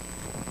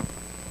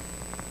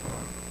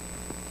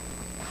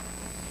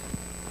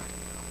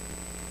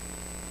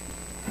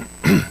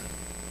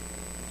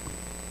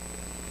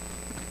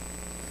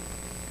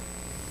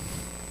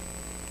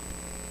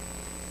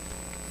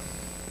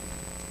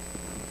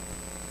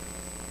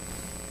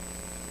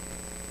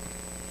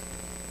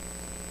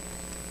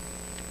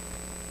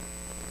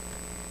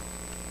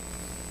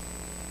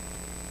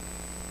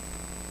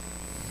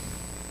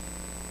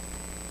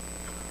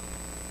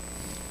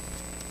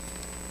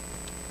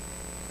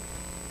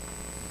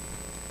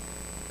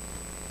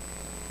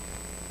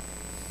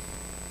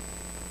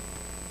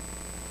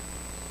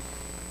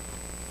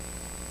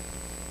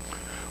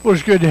Well,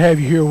 it's good to have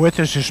you here with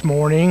us this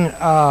morning.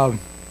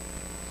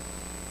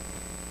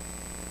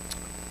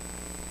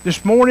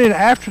 This morning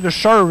after the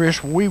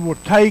service, we will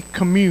take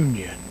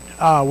communion.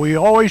 We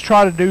always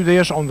try to do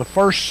this on the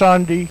first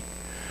Sunday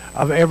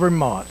of every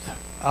month.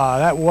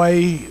 That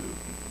way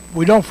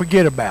we don't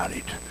forget about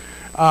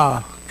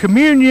it.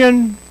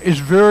 Communion is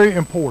very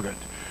important.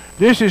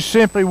 This is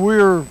simply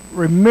we're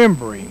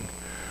remembering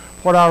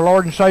what our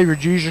Lord and Savior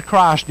Jesus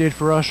Christ did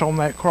for us on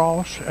that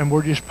cross, and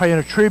we're just paying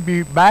a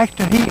tribute back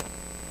to Him.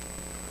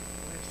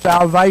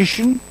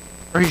 Salvation,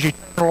 for His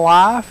eternal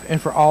life,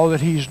 and for all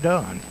that He's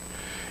done.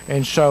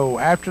 And so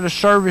after the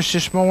service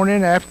this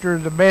morning, after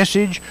the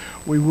message,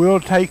 we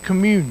will take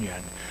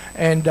communion.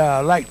 And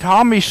like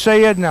Tommy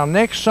said, now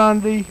next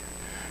Sunday,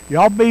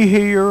 y'all be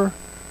here,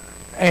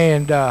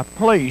 and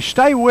please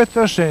stay with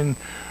us, and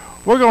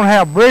we're going to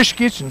have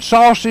briskets and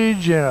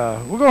sausage,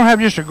 and we're going to have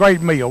just a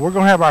great meal. We're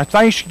going to have our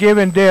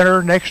Thanksgiving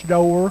dinner next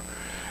door,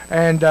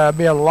 and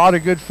be a lot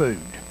of good food.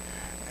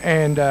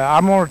 And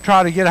I'm going to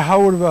try to get a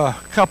hold of a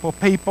couple of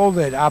people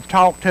that I've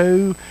talked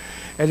to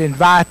and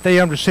invite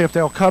them to see if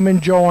they'll come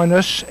and join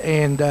us.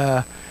 And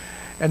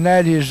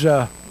that is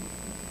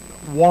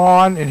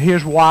Juan and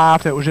his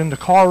wife that was in the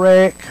car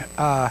wreck.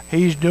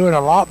 He's doing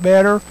a lot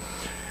better.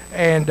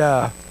 And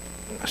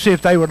see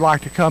if they would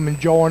like to come and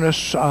join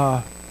us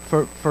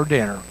for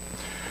dinner.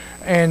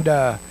 And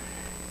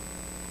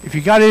if you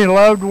got any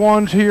loved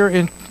ones here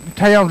in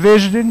town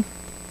visiting,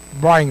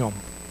 bring them.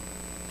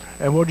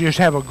 And we'll just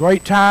have a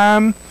great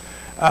time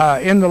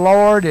in the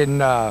Lord.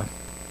 And of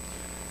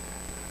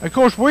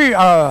course,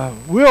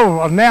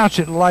 we'll announce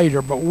it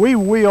later, but we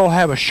will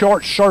have a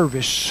short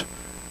service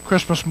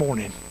Christmas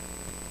morning.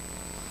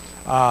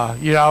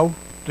 The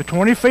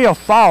 25th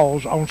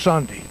falls on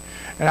Sunday.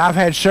 And I've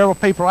had several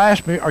people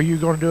ask me, are you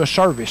going to do a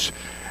service?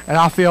 And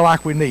I feel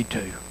like we need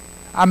to.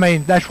 I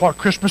mean, that's what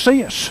Christmas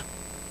is.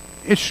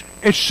 It's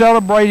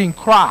celebrating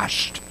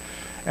Christ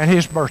and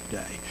His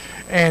birthday.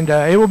 And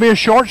it will be a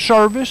short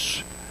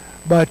service,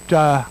 but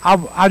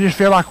I just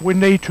feel like we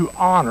need to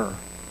honor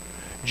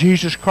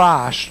Jesus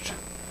Christ.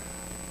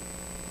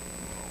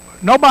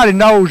 Nobody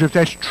knows if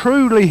that's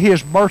truly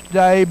His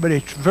birthday, but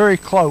it's very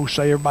close,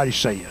 everybody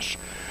says.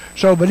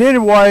 So, but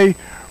anyway,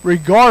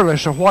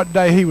 regardless of what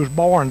day He was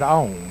born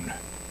on,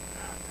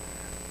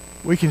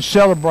 we can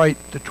celebrate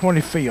the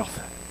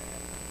 25th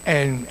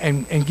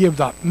and give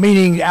the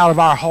meaning out of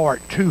our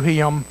heart to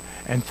Him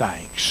and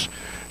thanks.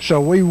 So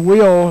we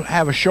will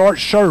have a short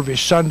service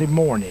Sunday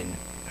morning,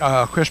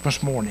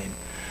 Christmas morning.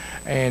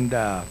 And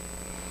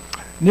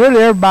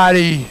nearly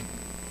everybody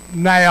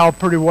now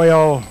pretty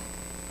well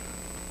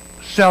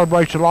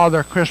celebrates a lot of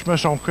their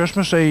Christmas on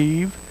Christmas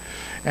Eve.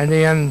 And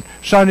then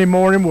Sunday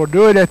morning we'll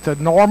do it at the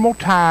normal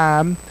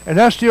time. And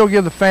that'll still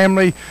give the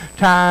family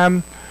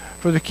time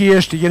for the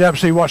kids to get up and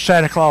see what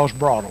Santa Claus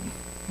brought them,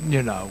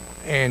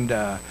 And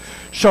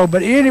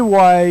but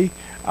anyway,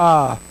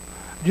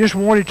 just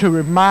wanted to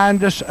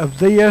remind us of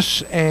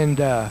this, and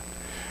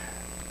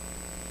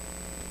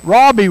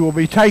Robbie will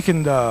be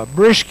taking the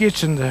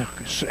briskets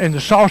and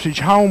the sausage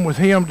home with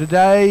him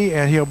today,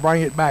 and he'll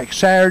bring it back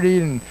Saturday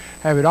and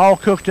have it all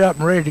cooked up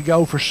and ready to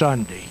go for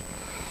Sunday.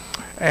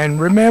 And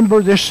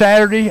remember, this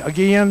Saturday,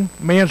 again,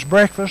 men's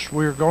breakfast.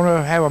 We're going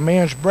to have a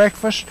men's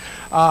breakfast.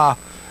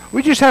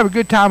 We just have a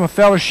good time of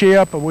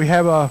fellowship, and we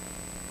have a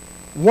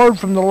word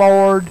from the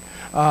Lord,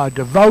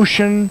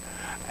 devotion,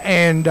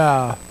 and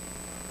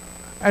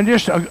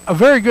just a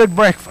very good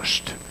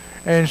breakfast.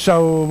 And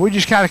so we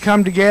just kind of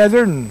come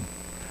together, and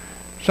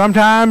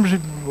sometimes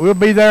we'll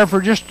be there for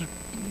just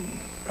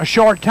a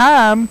short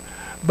time,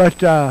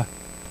 but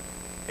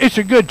it's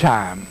a good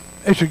time.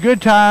 It's a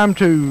good time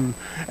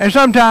and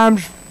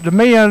sometimes the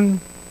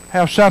men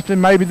have something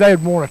maybe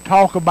they'd want to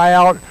talk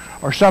about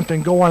or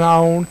something going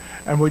on,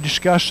 and we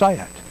discuss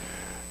that.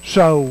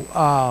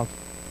 So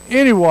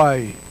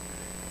anyway,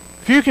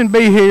 if you can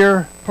be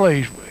here,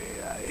 please.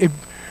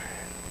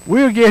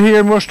 We'll get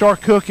here and we'll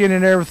start cooking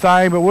and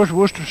everything, but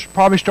we'll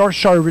probably start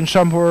serving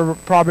somewhere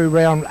probably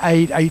around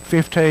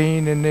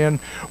 8:15, and then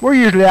we're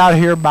usually out of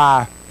here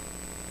by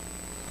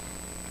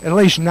at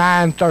least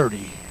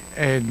 9:30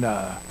 and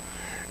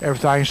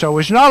everything. So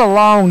it's not a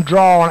long,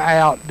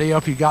 drawn-out deal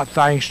if you got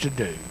things to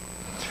do.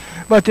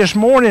 But this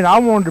morning I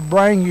wanted to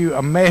bring you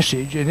a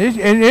message, and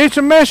it's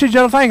a message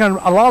that I think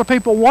a lot of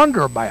people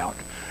wonder about.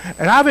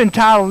 And I've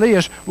entitled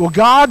this, Will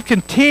God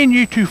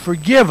Continue to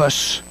Forgive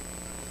Us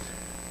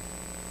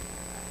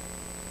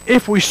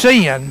if we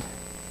sin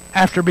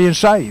after being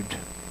saved?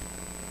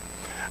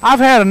 I've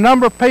had a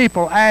number of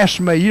people ask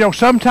me,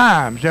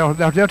 sometimes they'll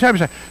tell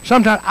me,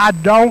 sometimes I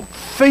don't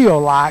feel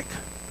like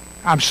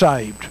I'm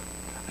saved.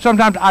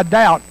 Sometimes I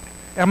doubt,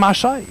 am I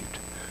saved?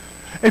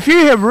 If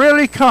you have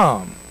really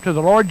come to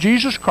the Lord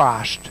Jesus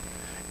Christ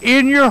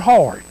in your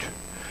heart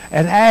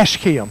and ask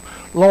Him,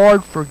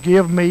 Lord,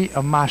 forgive me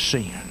of my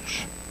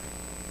sins,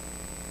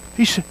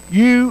 He said,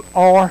 you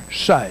are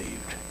saved.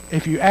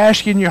 If you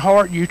ask in your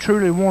heart, you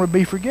truly want to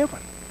be forgiven.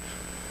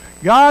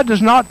 God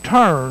does not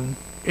turn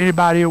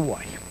anybody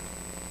away.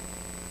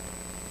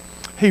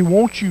 He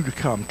wants you to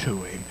come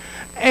to Him.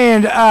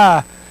 And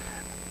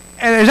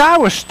as I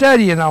was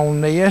studying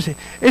on this,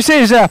 it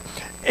says,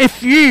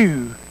 if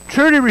you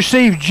truly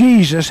receive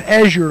Jesus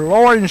as your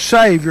Lord and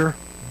Savior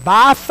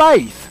by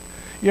faith,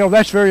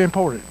 that's very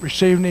important,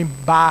 receiving Him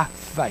by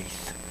faith.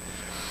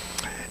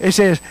 It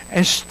says,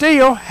 and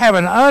still have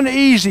an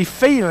uneasy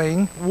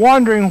feeling,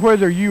 wondering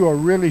whether you are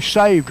really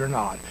saved or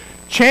not.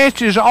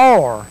 Chances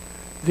are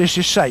this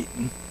is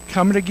Satan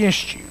coming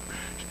against you.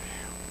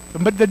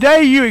 But the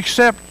day you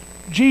accept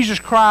Jesus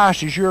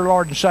Christ as your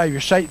Lord and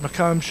Savior, Satan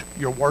becomes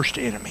your worst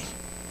enemy.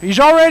 He's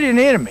already an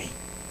enemy.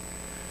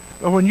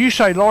 But when you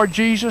say, Lord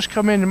Jesus,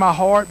 come into my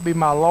heart, be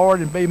my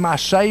Lord and be my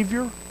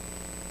Savior,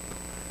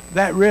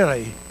 that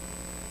really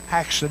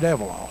hacks the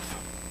devil off.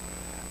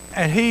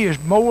 And he is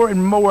more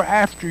and more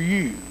after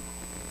you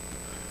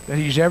than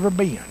he's ever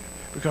been,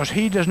 because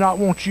he does not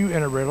want you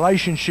in a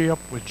relationship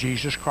with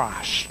Jesus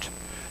Christ.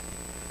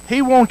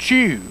 He wants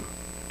you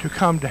to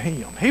come to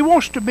Him. He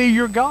wants to be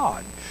your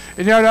God.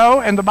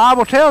 And the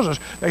Bible tells us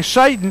that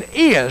Satan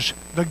is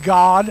the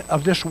god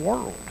of this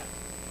world.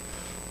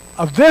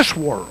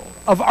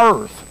 Of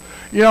earth.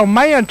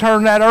 Man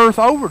turned that earth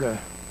over to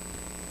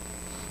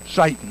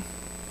Satan.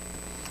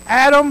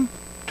 Adam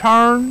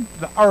turned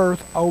the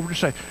earth over to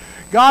Satan.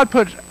 God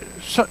put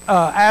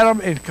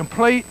Adam in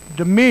complete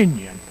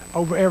dominion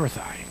over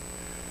everything.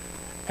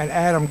 And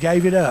Adam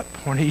gave it up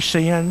when he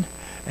sinned,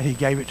 and he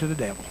gave it to the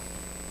devil.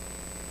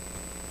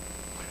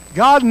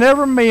 God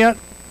never meant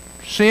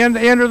sin to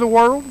enter the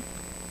world.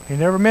 He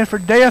never meant for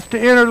death to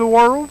enter the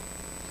world.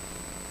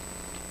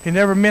 He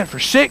never meant for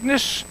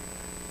sickness.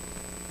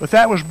 But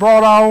that was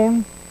brought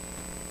on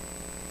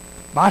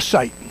by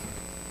Satan.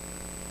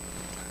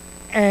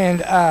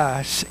 And,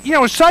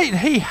 Satan,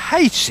 he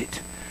hates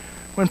it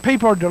when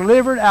people are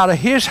delivered out of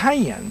his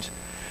hands.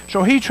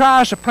 So he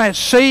tries to plant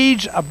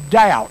seeds of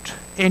doubt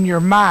in your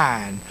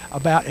mind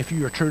about if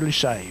you are truly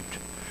saved.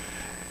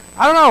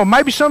 I don't know,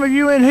 maybe some of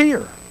you in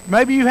here,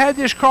 maybe you had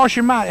this cross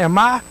your mind. Am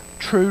I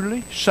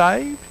truly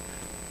saved?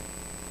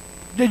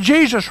 Did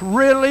Jesus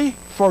really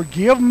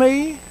forgive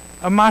me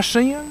of my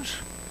sins?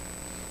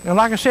 And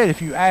like I said,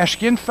 if you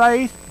ask in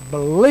faith,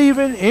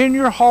 believing in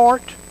your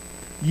heart,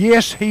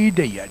 yes, He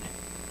did.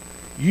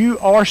 You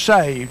are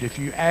saved if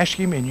you ask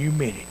Him and you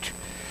mean it.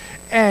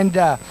 And,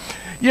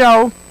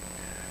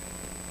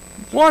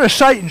 one of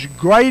Satan's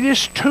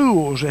greatest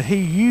tools that he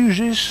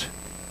uses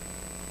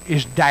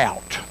is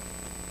doubt.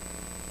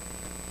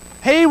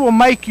 He will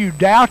make you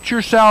doubt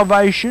your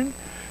salvation.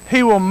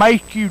 He will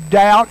make you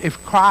doubt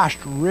if Christ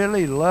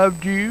really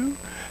loved you.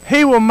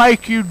 He will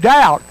make you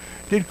doubt,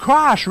 did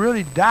Christ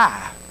really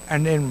die?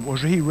 And then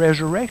was He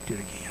resurrected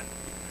again?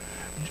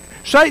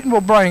 Satan will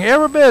bring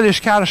every bit of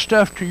this kind of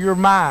stuff to your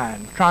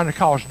mind, trying to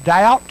cause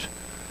doubt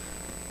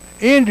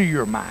into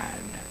your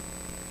mind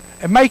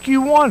and make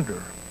you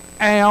wonder,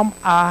 am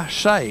I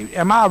saved?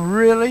 Am I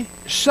really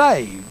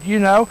saved?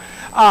 Like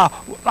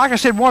I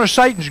said, one of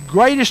Satan's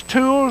greatest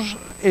tools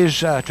is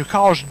to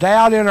cause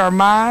doubt in our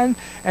mind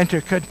and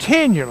to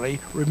continually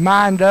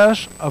remind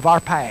us of our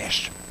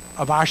past,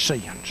 of our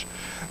sins.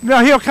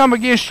 He'll come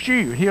against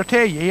you. He'll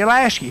tell you, he'll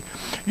ask you,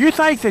 you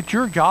think that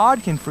your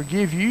God can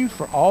forgive you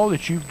for all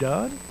that you've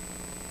done?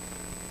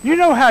 You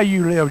know how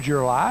you lived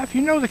your life.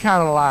 You know the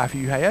kind of life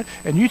you had.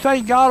 And you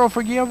think God will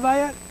forgive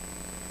that?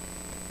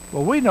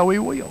 Well, we know He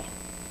will.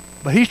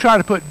 But he's trying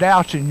to put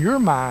doubts in your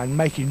mind,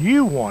 making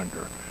you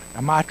wonder,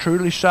 am I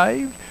truly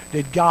saved?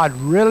 Did God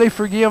really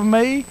forgive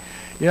me?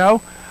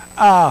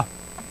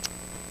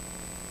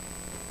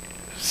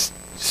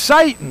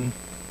 Satan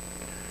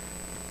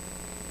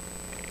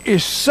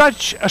is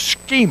such a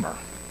schemer.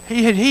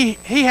 He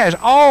has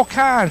all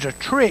kinds of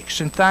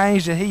tricks and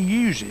things that he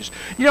uses.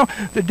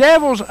 The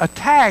devil's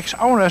attacks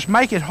on us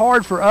make it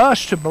hard for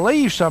us to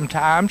believe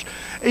sometimes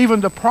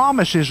even the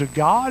promises of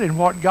God and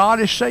what God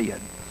has said.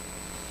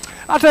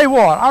 I'll tell you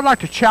what, I'd like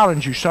to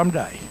challenge you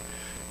someday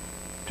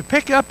to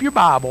pick up your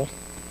Bible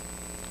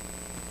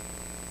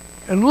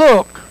and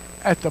look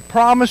at the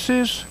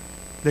promises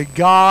that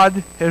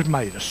God has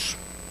made us.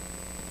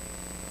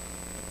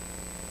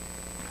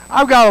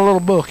 I've got a little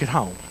book at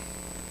home.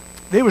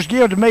 It was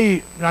given to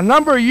me a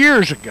number of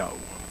years ago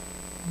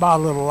by a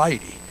little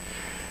lady.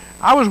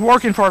 I was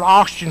working for an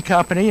oxygen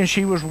company, and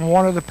she was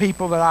one of the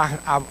people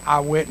that I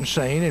went and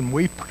seen, and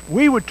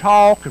we would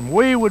talk and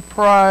we would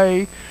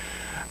pray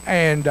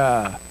and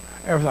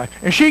everything.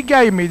 And she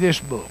gave me this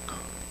book.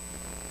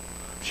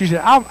 She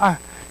said,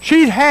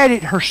 she'd had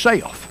it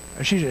herself,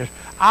 and she said,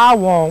 I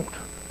want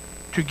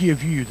to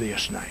give you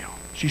this now.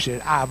 She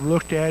said, I've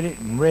looked at it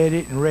and read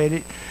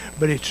it,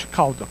 but it's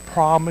called The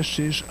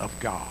Promises of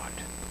God.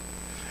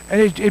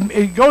 And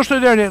it goes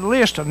through there and it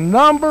lists a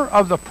number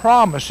of the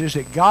promises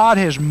that God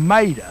has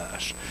made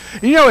us.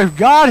 If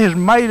God has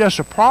made us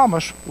a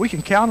promise, we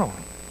can count on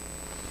Him.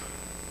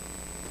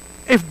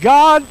 If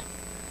God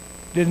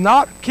did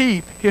not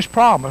keep His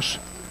promise,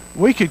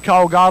 we could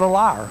call God a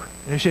liar.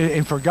 And he said,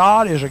 and for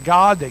God is a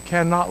God that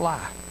cannot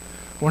lie.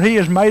 When He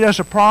has made us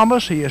a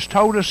promise, He has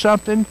told us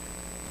something,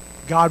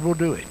 God will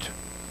do it.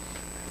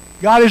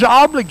 God is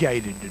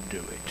obligated to do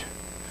it.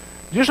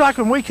 Just like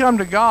when we come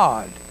to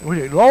God, we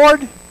say,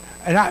 Lord,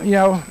 and I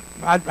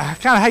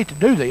kind of hate to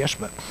do this,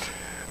 but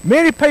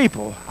many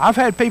people, I've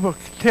had people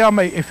tell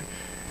me,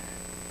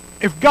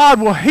 if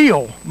God will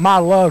heal my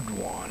loved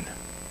one,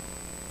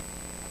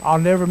 I'll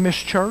never miss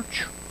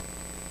church.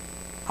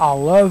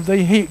 I'll love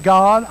thee,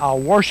 God. I'll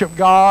worship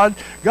God.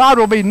 God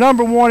will be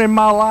number one in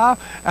my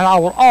life, and I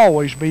will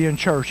always be in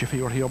church if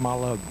he will heal my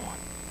loved one.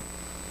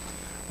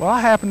 Well,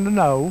 I happen to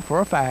know for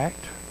a fact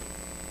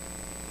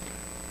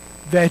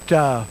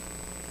that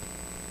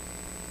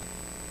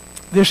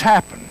this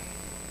happened.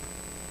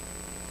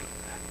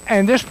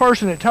 And this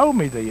person that told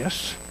me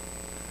this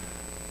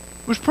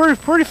was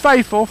pretty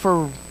faithful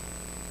for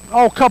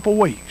a couple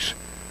weeks.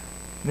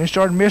 And then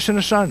started missing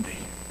a Sunday.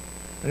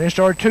 And then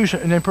started two,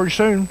 and then pretty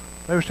soon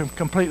they was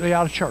completely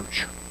out of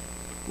church.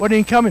 Wasn't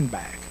even coming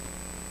back.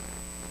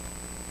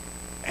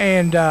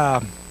 And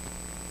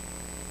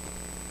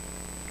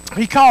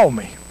he called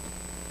me.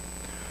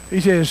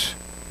 He says,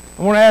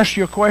 I want to ask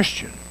you a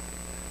question.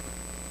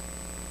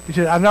 He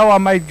said, I know I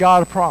made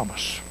God a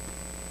promise,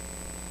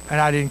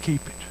 and I didn't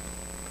keep it.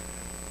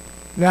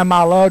 Now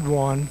my loved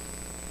one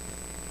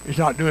is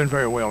not doing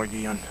very well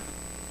again.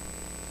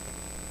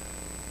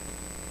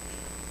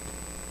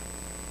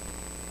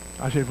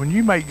 I said, when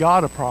you make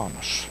God a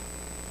promise,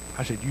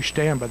 I said, you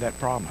stand by that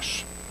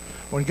promise.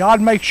 When God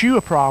makes you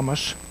a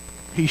promise,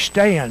 he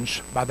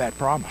stands by that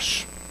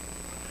promise.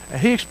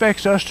 And he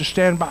expects us to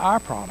stand by our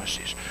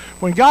promises.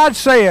 When God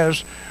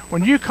says,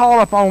 when you call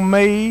upon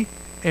me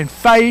in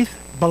faith,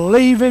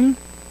 believing,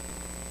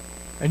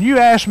 and you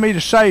ask me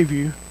to save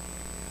you,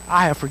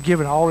 I have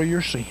forgiven all of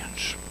your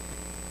sins.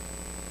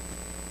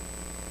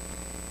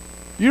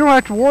 You don't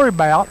have to worry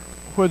about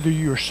whether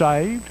you're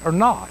saved or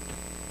not,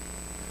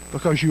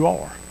 because you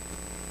are.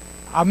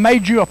 I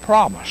made you a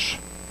promise,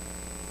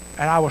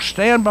 and I will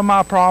stand by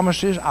my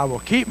promises. I will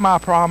keep my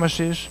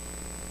promises,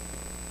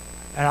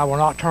 and I will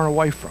not turn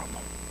away from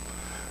them.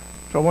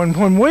 So when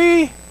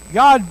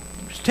God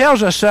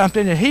tells us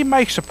something and he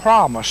makes a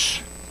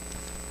promise,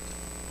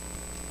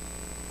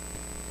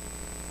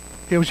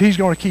 he's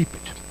going to keep it.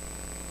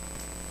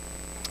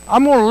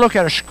 I'm going to look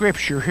at a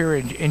scripture here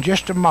in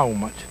just a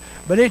moment,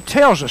 but it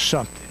tells us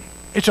something.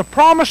 It's a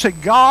promise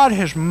that God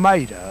has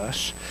made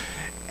us,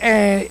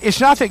 and it's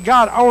not that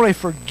God only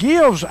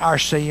forgives our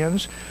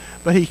sins,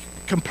 but he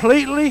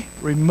completely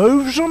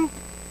removes them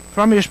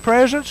from his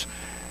presence.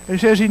 And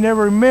he says he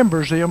never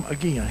remembers them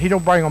again. He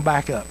don't bring them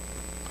back up.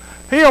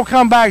 He don't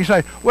come back and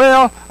say,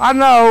 well, I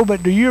know,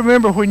 but do you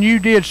remember when you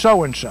did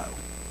so-and-so?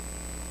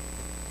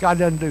 God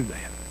doesn't do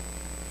that.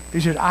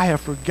 He says, I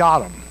have forgot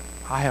them.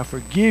 I have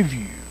forgive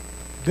you.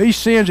 These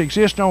sins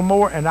exist no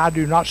more, and I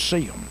do not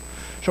see them.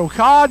 So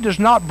God does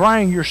not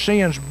bring your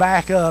sins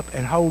back up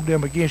and hold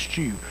them against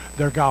you.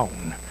 They're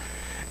gone.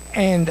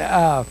 And,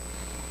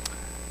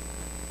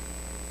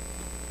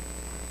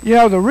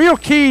 the real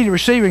key to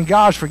receiving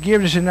God's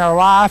forgiveness in our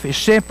life is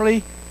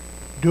simply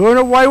doing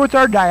away with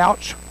our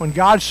doubts. When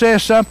God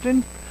says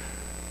something,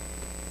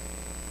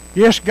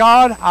 yes,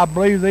 God, I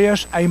believe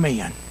this,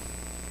 amen.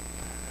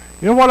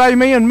 You know what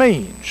amen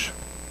means?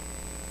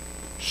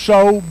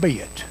 So be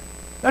it.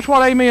 That's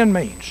what amen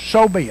means.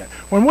 So be it.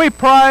 When we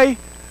pray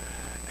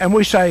and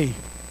we say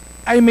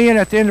amen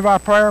at the end of our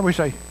prayer, we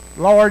say,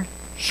 Lord,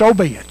 so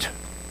be it.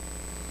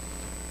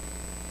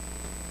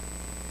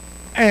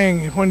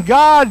 And when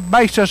God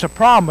makes us a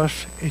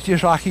promise, it's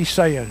just like he's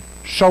saying,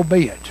 so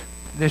be it.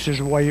 This is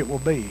the way it will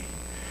be.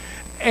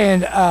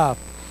 And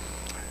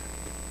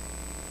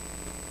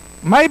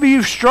maybe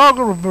you've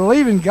struggled with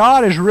believing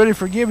God has really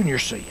forgiven your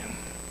sin.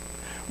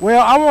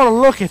 Well, I want to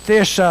look at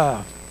this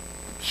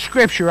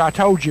scripture I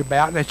told you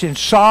about. That's in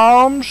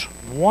Psalms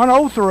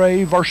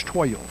 103, verse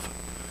 12.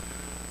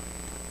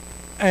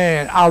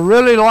 And I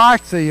really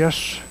like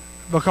this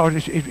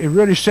because it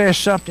really says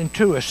something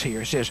to us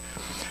here. It says,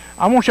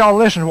 I want y'all to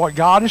listen to what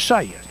God is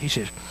saying. He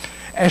says,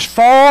 as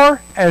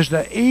far as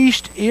the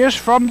east is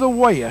from the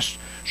west,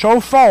 so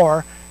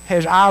far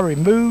has I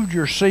removed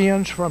your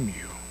sins from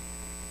you.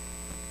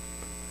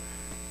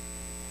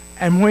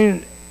 And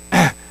when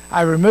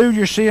I removed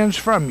your sins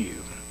from you.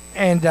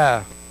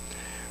 And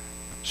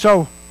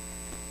so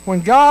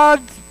when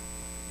God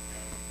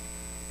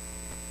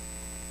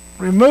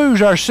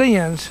removes our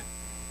sins,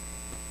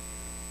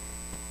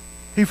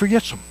 he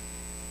forgets them.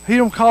 He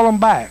don't call them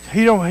back.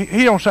 He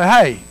don't say,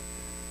 hey,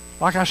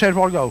 like I said a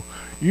while ago,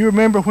 you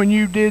remember when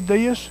you did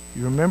this?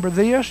 You remember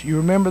this? You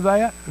remember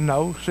that?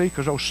 No, see,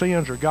 because those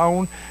sins are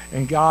gone,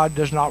 and God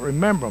does not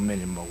remember them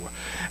anymore.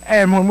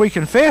 And when we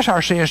confess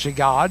our sins to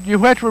God, you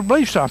have to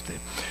believe something.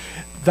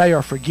 They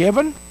are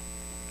forgiven.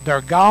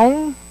 They're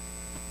gone.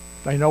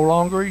 They no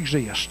longer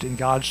exist in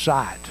God's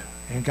sight,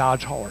 in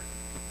God's heart.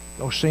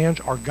 Those sins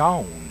are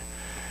gone.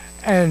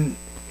 And,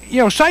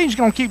 Satan's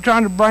going to keep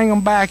trying to bring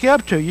them back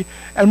up to you.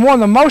 And one of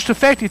the most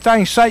effective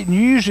things Satan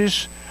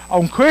uses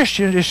on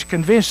Christians is to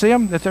convince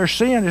them that their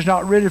sin is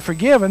not really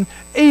forgiven,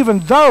 even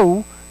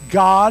though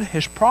God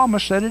has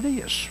promised that it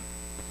is.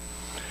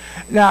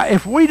 Now,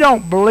 if we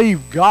don't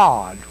believe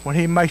God when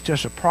he makes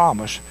us a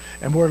promise,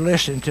 and we're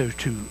listening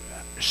to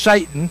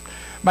Satan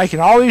making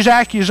all these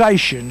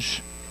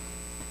accusations,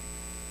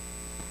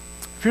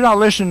 if you're not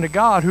listening to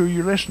God, who are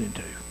you listening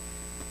to?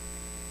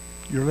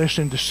 You're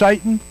listening to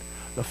Satan,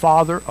 the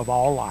father of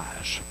all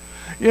lies.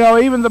 You know,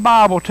 even the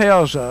Bible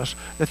tells us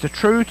that the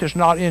truth is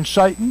not in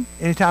Satan.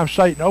 Anytime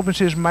Satan opens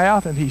his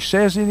mouth and he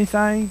says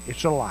anything,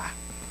 it's a lie.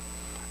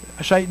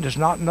 Satan does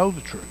not know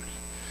the truth.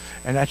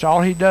 And that's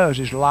all he does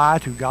is lie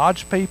to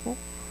God's people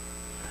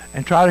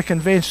and try to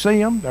convince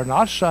them they're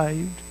not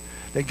saved,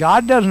 that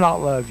God does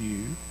not love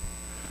you,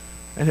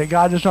 and that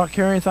God does not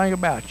care anything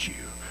about you.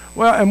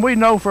 Well, and we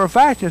know for a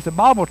fact that the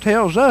Bible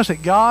tells us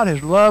that God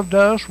has loved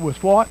us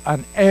with what?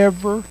 An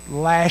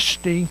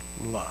everlasting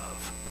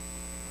love.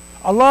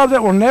 A love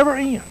that will never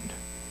end.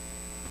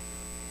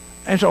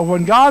 And so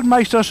when God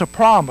makes us a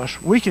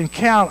promise, we can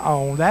count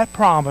on that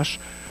promise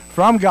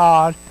from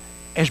God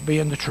as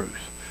being the truth.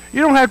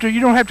 You don't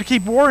have to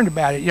keep worrying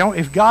about it. You know,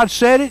 if God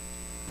said it,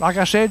 like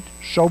I said,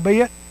 so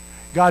be it.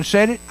 God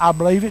said it, I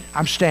believe it,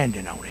 I'm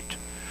standing on it.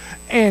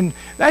 And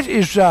that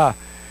is,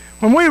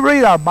 when we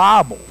read our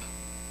Bible,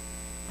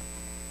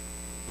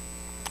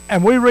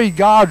 and we read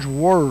God's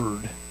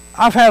Word,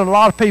 I've had a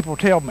lot of people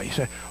tell me,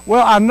 say,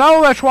 well, I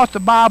know that's what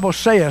the Bible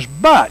says,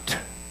 but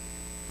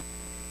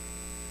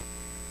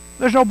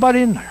there's no but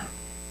in there.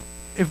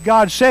 If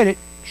God said it,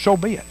 so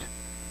be it.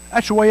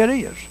 That's the way it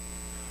is.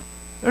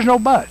 There's no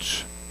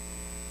buts.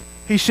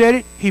 He said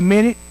it, he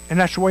meant it, and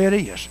that's the way it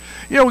is.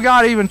 You know,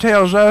 God even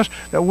tells us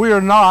that we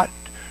are not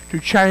to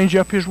change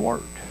up his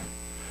Word.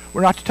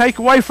 We're not to take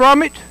away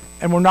from it,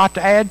 and we're not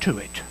to add to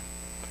it.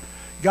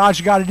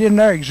 God's got it in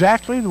there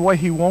exactly the way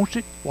he wants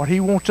it, what he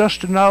wants us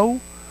to know.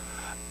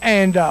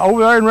 And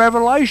over there in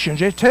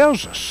Revelations, it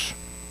tells us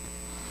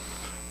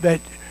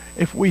that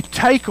if we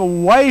take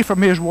away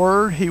from his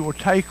Word, he will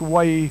take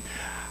away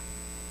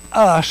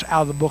us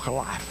out of the book of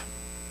life.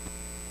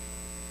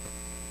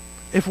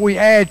 If we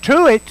add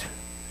to it,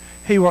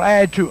 he will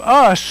add to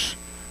us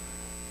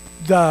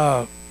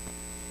the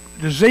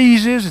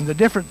diseases and the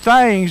different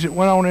things that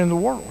went on in the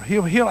world.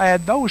 He'll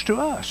add those to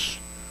us.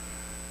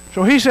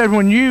 So he said,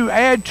 when you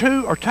add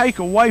to or take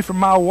away from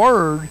my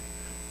Word,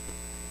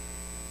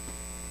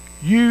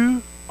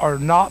 you are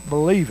not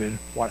believing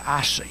what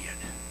I said.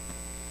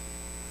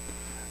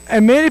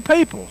 And many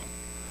people,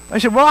 they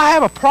said, well, I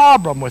have a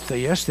problem with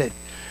this, that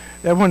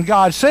when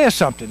God says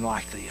something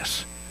like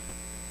this.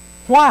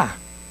 Why?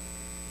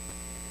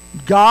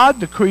 God,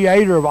 the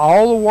creator of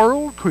all the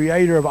world,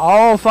 creator of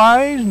all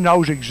things,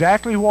 knows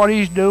exactly what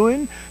he's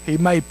doing. He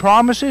made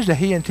promises that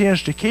he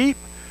intends to keep,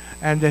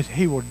 and that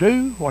he will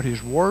do what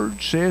his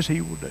Word says he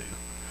will do.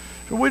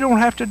 So we don't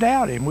have to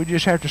doubt him. We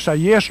just have to say,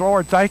 yes,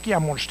 Lord, thank you.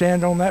 I'm going to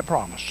stand on that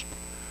promise.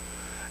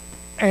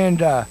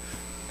 And I'll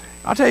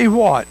tell you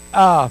what,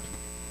 God's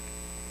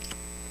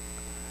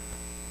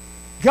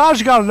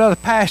got another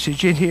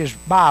passage in his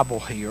Bible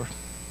here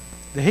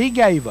that he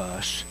gave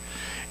us,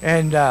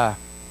 and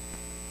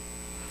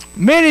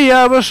many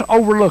of us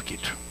overlook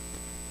it.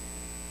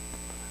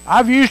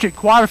 I've used it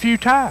quite a few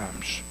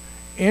times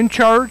in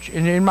church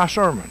and in my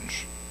sermons.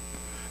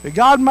 That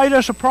God made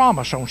us a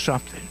promise on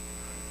something.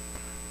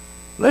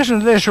 Listen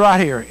to this right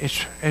here.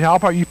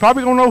 You're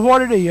probably going to know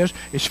what it is.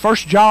 It's 1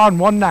 John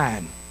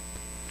 1:9.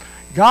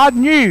 God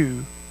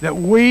knew that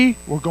we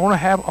were going to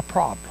have a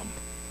problem.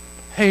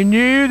 He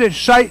knew that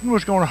Satan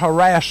was going to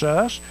harass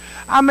us.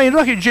 I mean,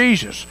 look at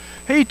Jesus.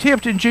 He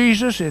tempted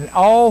Jesus in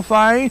all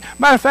things.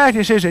 Matter of fact,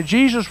 it says that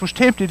Jesus was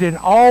tempted in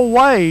all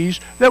ways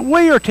that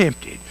we are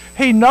tempted.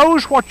 He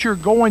knows what you're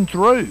going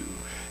through.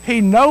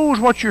 He knows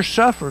what you're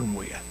suffering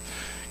with.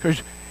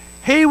 Because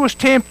he was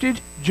tempted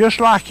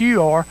just like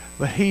you are,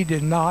 but he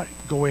did not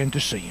go into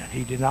sin.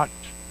 He did not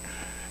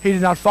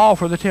fall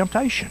for the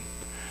temptation.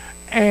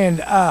 And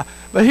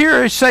but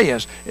here it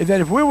says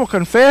that if we will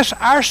confess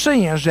our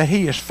sins, that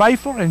he is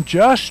faithful and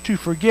just to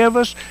forgive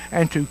us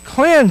and to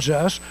cleanse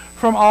us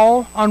from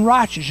all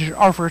unrighteousness,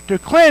 or to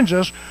cleanse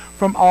us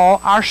from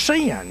all our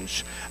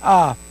sins.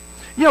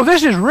 You know,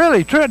 this is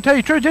really, to tell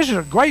you the truth, this is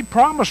a great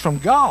promise from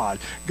God.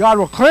 God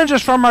will cleanse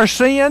us from our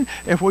sin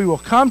if we will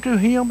come to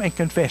him and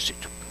confess it.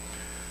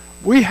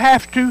 We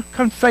have to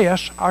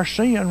confess our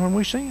sin when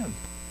we sin.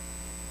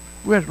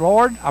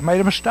 Lord, I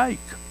made a mistake.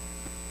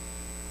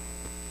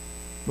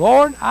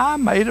 Lord, I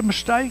made a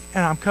mistake,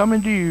 and I'm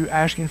coming to you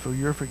asking for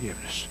your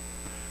forgiveness.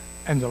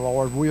 And the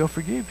Lord will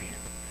forgive you.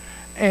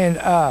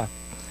 And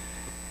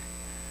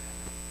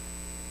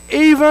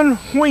even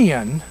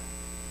when,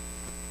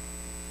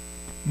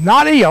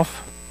 not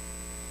if,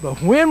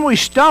 but when we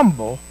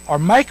stumble or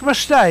make a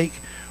mistake,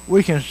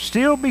 we can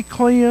still be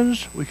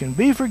cleansed, we can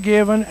be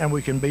forgiven, and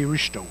we can be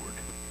restored.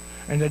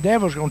 And the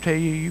devil's going to tell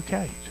you you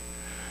can't.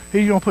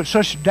 He's going to put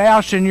such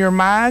doubts in your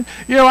mind.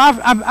 You know,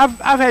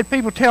 I've had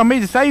people tell me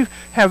that they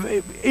have,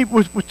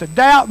 with the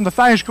doubt and the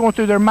things going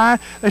through their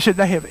mind, they said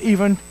they have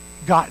even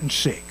gotten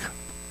sick.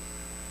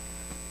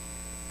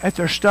 At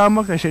their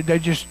stomach, they said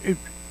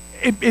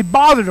it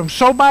bothered them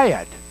so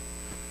bad.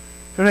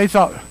 Because they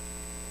thought,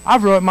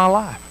 I've ruined my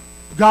life.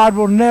 God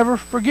will never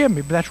forgive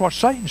me. But that's what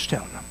Satan's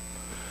telling them.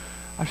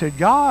 I said,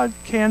 God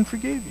can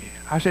forgive you.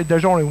 I said,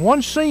 there's only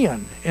one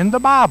sin in the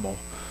Bible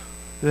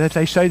that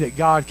they say that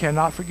God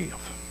cannot forgive.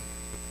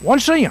 One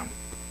sin. And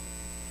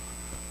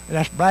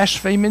that's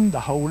blaspheming the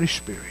Holy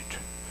Spirit.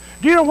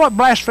 Do you know what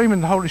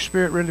blaspheming the Holy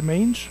Spirit really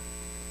means?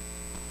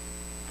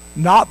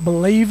 Not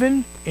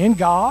believing in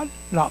God,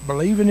 not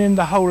believing in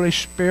the Holy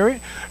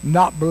Spirit,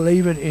 not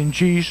believing in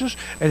Jesus.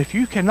 And if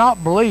you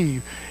cannot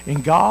believe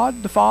in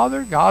God the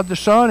Father, God the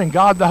Son, and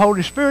God the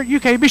Holy Spirit, you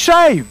can't be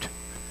saved.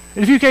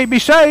 And if you can't be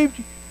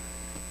saved,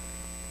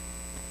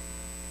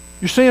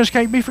 your sins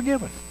can't be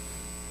forgiven.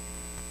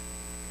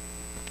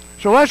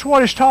 So that's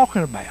what it's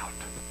talking about,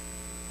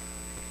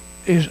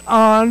 is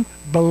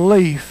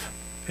unbelief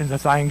in the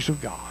things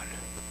of God.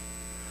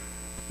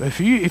 If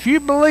you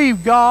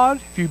believe God,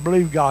 if you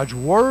believe God's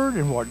Word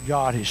and what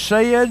God has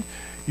said,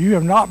 you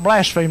have not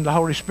blasphemed the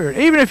Holy Spirit.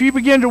 Even if you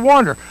begin to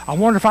wonder, I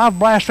wonder if I've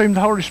blasphemed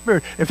the Holy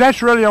Spirit. If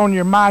that's really on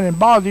your mind and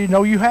bother you,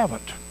 no, you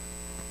haven't.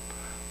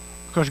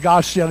 Because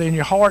God's still in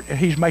your heart and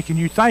He's making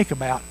you think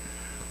about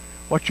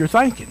what you're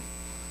thinking.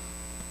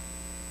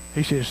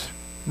 He says,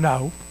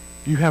 no,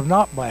 you have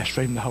not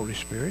blasphemed the Holy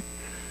Spirit.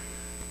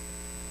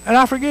 And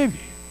I forgive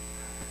you.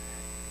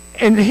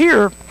 And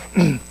here,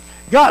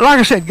 God, like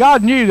I said,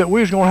 God knew that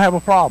we was going to have a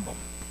problem.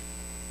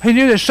 He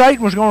knew that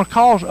Satan was going to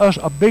cause us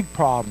a big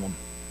problem.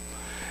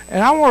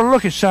 And I want to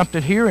look at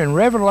something here in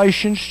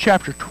Revelations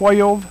chapter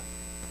 12,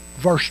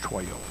 verse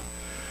 12.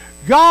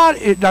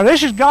 Now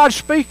this is God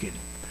speaking.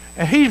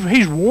 And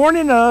He's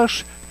warning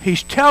us.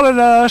 He's telling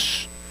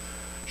us.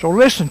 So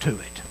listen to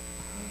it.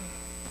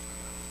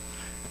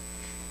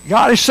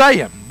 God is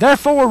saying,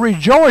 therefore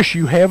rejoice,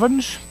 you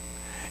heavens,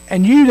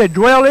 and you that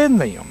dwell in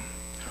them.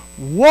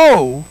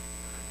 Woe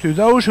to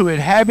those who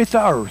inhabit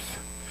the earth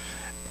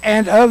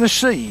and of the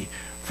sea,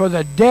 for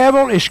the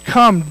devil is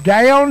come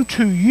down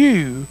to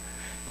you.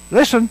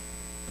 Listen,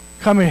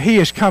 he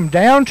has come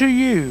down to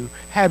you,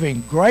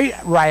 having great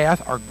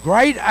wrath or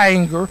great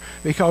anger,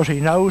 because he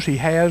knows he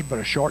has but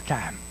a short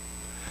time.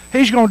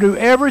 He's going to do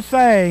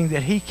everything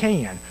that he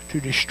can to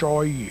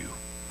destroy you.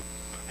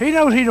 He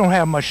knows he don't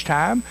have much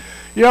time.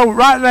 You know,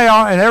 right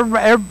now,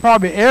 and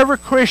probably every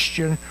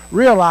Christian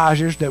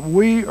realizes that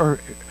we are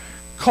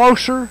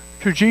closer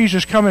to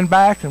Jesus coming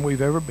back than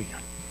we've ever been.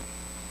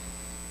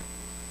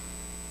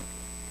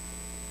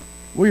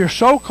 We are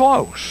so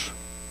close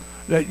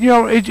that, you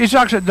know, it's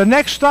like I said, the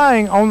next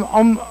thing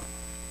on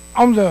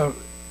the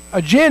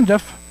agenda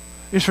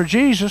is for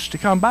Jesus to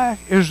come back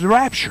is the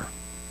rapture.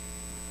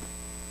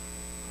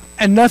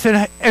 And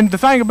the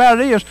thing about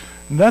it is,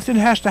 nothing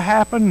has to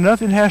happen,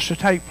 nothing has to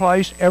take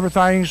place,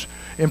 everything's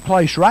in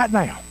place right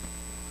now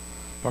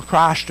for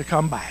Christ to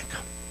come back.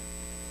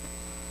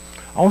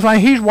 The only thing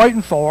He's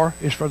waiting for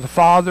is for the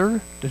Father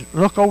to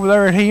look over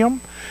there at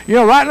Him. You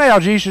know, right now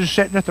Jesus is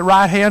sitting at the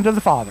right hand of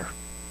the Father.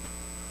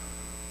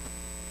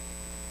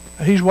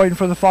 And He's waiting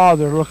for the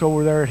Father to look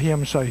over there at Him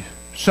and say,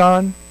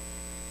 Son,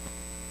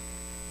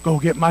 go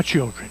get my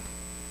children.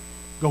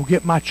 Go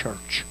get my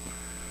church.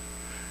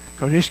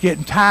 Because it's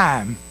getting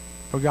time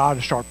for God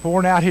to start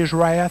pouring out His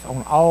wrath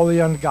on all the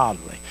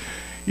ungodly.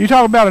 You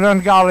talk about an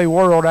ungodly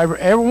world,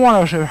 every one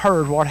of us have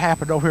heard what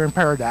happened over here in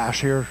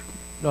Paradise here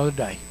the other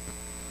day.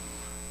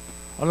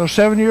 A little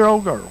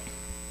 7-year-old girl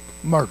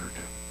murdered.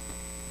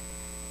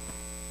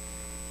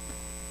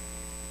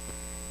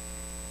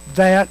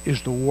 That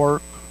is the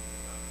work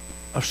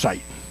of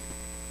Satan.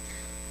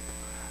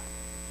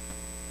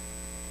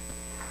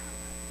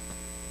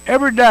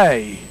 Every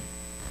day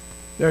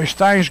there's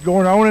things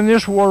going on in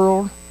this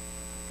world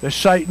that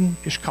Satan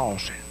is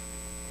causing.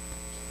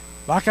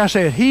 Like I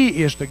said,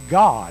 he is the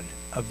God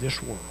of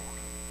this world.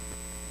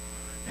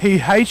 He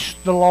hates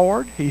the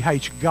Lord. He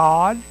hates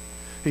God.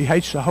 He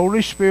hates the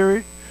Holy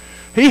Spirit.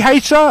 He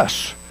hates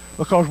us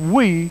because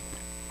we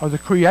are the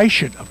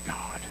creation of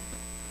God.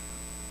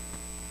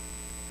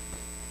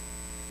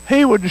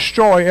 He would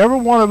destroy every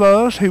one of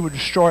us. He would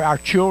destroy our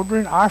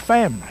children, our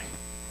family,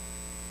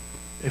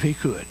 if he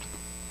could.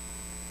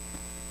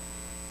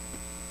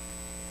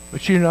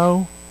 But you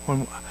know,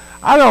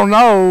 I don't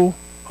know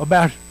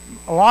about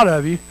a lot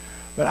of you,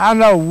 but I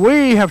know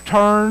we have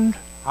turned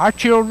our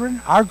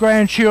children, our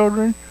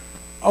grandchildren,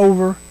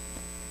 over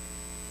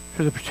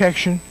to the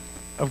protection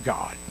of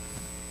God.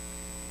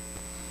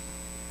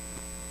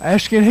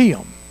 Asking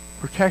Him,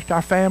 protect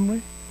our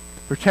family,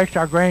 protect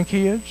our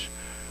grandkids.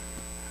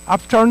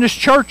 I've turned this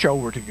church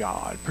over to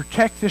God.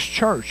 Protect this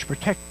church.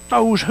 Protect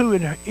those who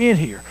are in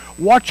here.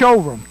 Watch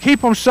over them.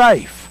 Keep them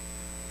safe.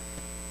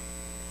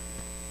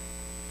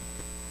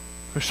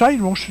 Because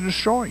Satan wants to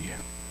destroy you.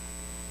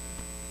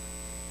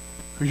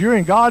 Because you're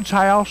in God's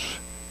house,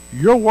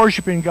 you're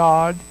worshiping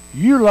God,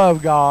 you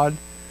love God,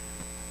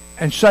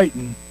 and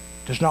Satan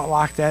does not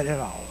like that at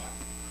all.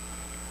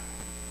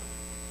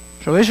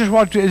 So this is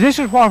what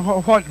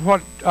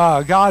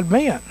God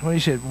meant when He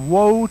said,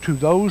 "Woe to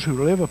those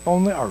who live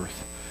upon the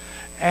earth,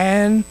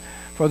 and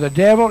for the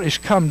devil is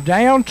come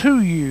down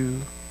to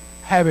you,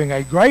 having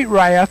a great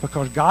wrath,"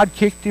 because God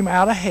kicked him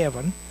out of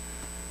heaven,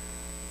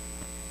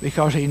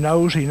 because he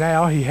knows he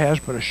has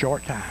but a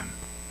short time.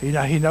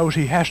 He knows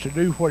he has to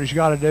do what he's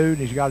got to do, and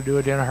he's got to do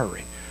it in a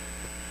hurry.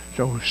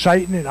 So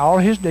Satan and all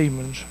his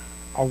demons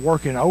are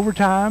working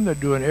overtime. They're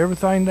doing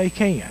everything they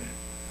can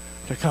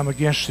to come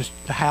against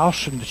the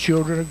house and the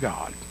children of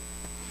God.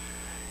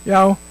 You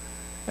know,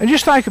 and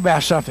just think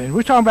about something.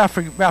 We're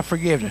talking about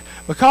forgiveness.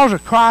 Because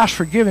of Christ's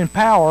forgiving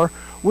power,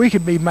 we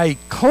can be made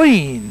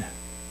clean.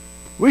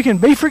 We can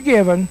be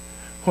forgiven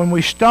when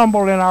we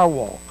stumble in our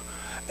walk.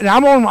 And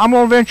I'm going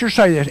to venture to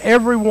say this.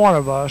 Every one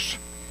of us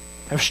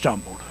have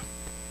stumbled.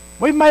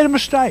 We've made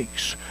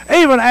mistakes,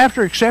 even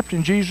after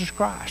accepting Jesus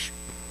Christ.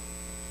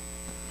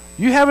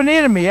 You have an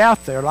enemy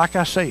out there, like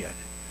I said,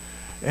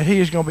 and he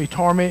is going to be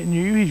tormenting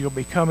you. He's going to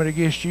be coming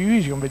against you.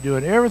 He's going to be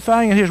doing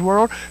everything in his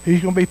world.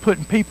 He's going to be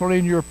putting people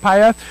in your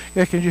path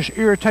that can just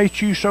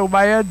irritate you so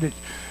bad that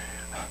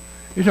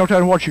there's no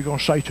telling what you're going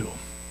to say to them.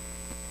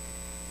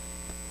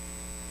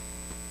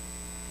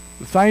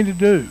 The thing to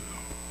do,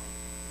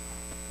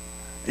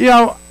 you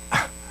know,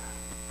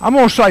 I'm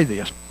going to say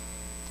this.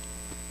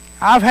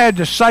 I've had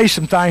to say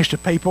some things to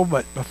people,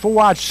 but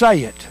before I'd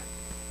say it,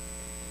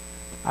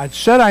 I'd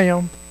sit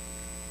down,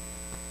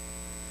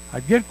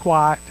 I'd get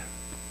quiet,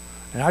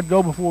 and I'd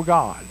go before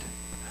God.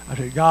 I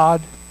said,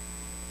 God,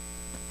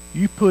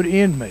 you put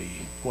in me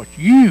what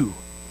you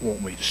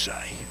want me to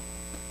say.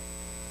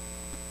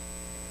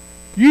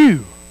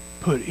 You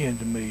put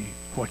into me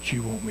what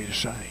you want me to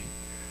say.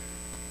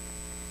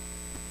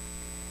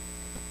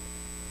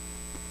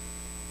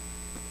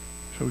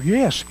 So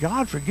yes,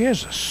 God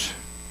forgives us.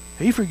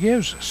 He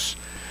forgives us.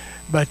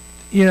 But,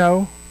 you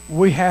know,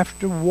 we have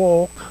to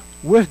walk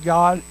with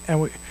God,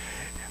 and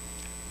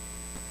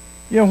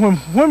you know,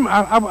 when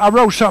I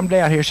wrote something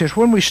down here. It says,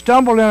 when we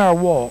stumble in our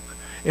walk,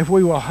 if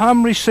we will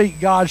humbly seek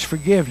God's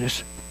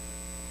forgiveness,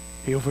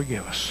 He'll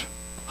forgive us.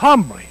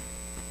 Humbly.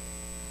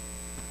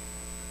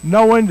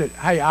 Knowing that,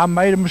 hey, I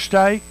made a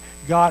mistake.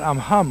 God, I'm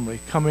humbly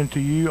coming to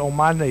you on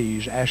my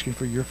knees asking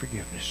for your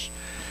forgiveness.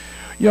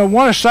 You know,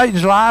 one of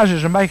Satan's lies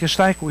is to make us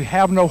think we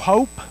have no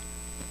hope.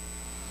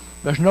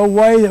 There's no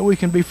way that we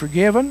can be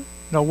forgiven,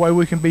 no way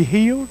we can be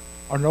healed,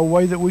 or no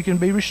way that we can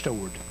be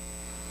restored.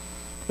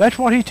 That's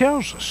what he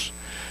tells us.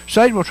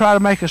 Satan will try to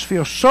make us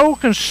feel so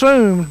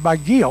consumed by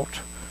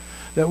guilt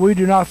that we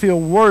do not feel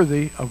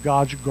worthy of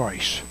God's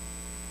grace.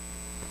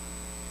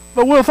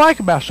 But we'll think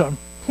about something.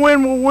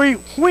 When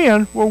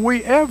were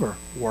we ever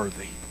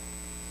worthy?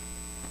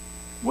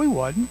 We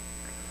wasn't.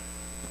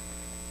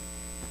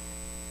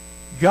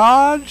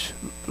 God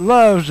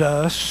loves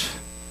us.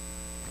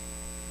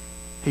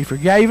 He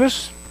forgave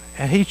us,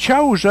 and He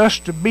chose us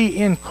to be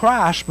in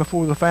Christ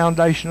before the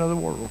foundation of the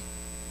world.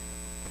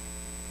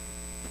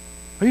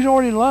 He's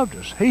already loved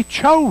us. He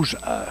chose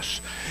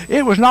us.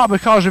 It was not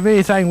because of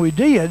anything we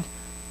did.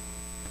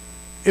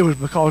 It was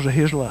because of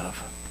His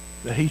love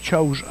that He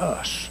chose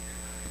us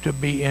to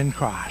be in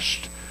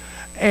Christ.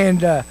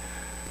 And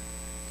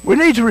we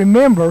need to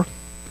remember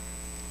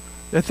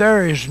that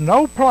there is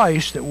no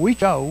place that we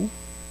go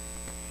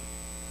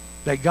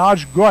that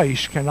God's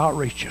grace cannot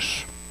reach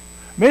us.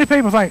 Many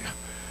people think,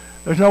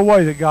 there's no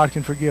way that God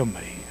can forgive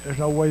me. There's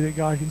no way that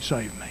God can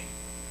save me.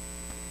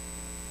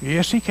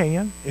 Yes, He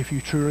can, if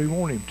you truly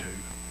want Him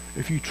to.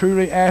 If you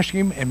truly ask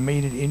Him and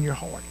mean it in your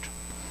heart.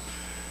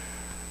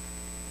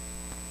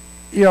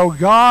 You know,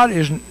 God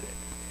is,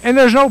 and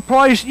there's no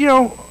place, you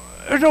know,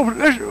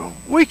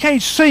 we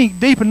can't sink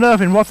deep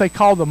enough in what they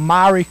call the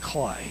miry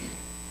clay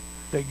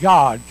that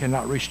God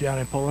cannot reach down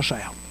and pull us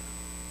out.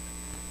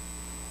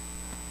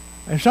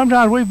 And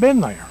sometimes we've been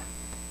there.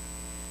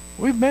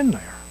 We've been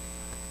there.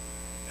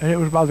 And it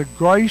was by the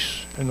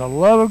grace and the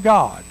love of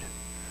God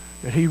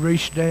that He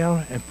reached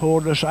down and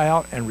pulled us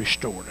out and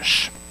restored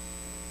us.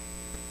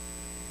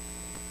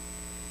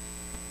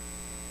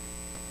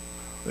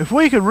 If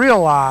we could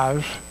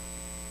realize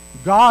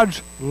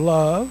God's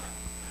love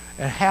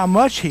and how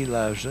much He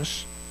loves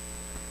us,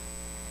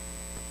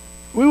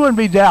 we wouldn't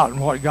be doubting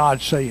what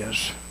God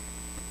says.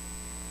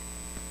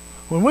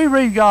 When we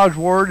read God's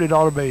Word, it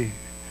ought to be,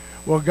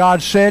 well,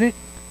 God said it,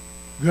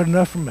 good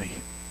enough for me.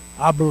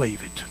 I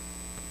believe it.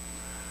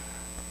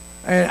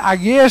 And I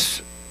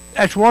guess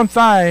that's one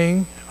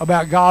thing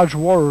about God's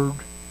Word.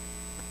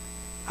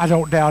 I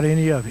don't doubt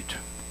any of it.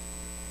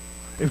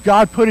 If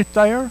God put it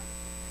there,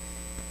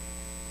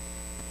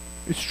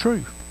 it's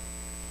true.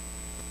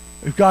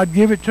 If God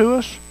give it to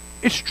us,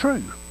 it's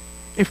true.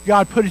 If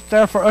God put it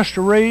there for us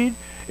to read,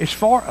 it's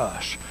for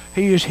us.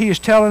 He is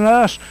telling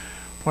us,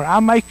 when I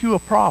make you a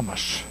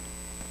promise,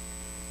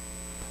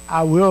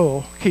 I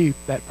will keep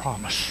that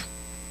promise.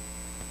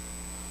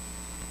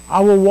 I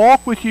will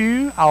walk with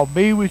you. I'll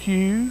be with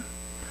you.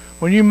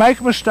 When you make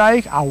a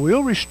mistake, I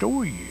will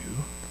restore you.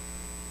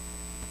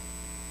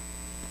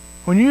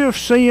 When you have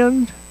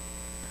sinned,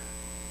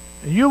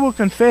 and you will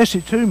confess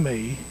it to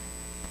me,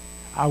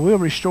 I will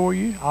restore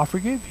you. I'll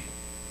forgive you.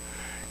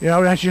 You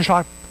know, that's just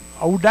like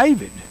old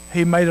David.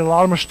 He made a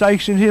lot of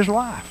mistakes in his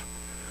life.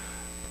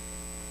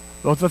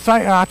 But the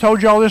thing, I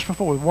told you all this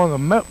before, one of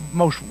the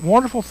most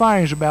wonderful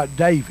things about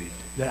David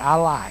that I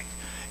like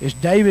is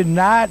David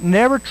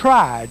never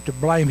tried to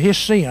blame his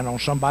sin on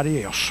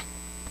somebody else.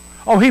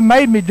 Oh, he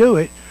made me do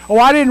it. Oh,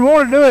 I didn't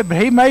want to do it,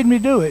 but he made me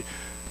do it.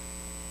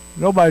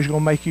 Nobody's going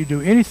to make you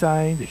do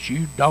anything that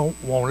you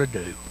don't want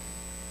to do.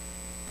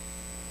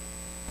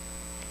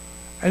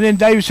 And then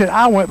David said,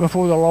 I went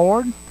before the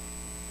Lord,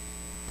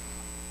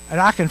 and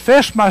I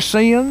confessed my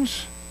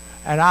sins,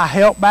 and I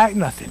held back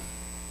nothing.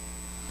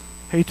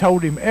 He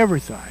told him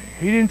everything.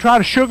 He didn't try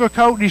to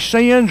sugarcoat his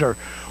sins or,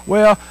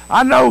 well,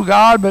 I know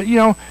God, but,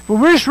 if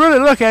we just really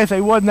look at it,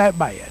 they wasn't that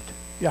bad.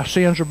 Yeah,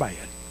 sins are bad.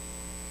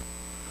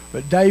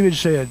 But David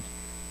said,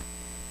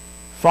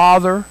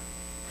 Father,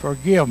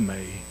 forgive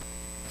me,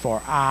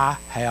 for I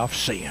have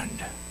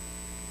sinned.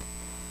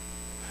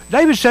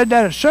 David said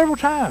that several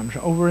times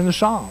over in the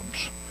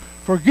Psalms.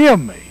 Forgive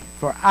me,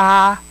 for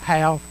I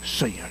have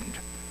sinned.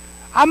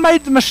 I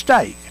made the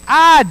mistake.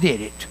 I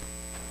did it.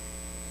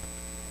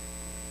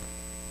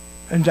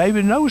 And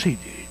David knows he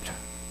did it.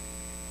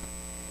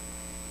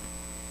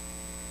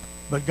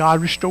 But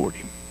God restored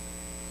him.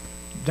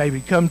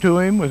 David come to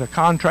him with a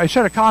contrite. He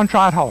said a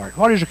contrite heart.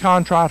 What is a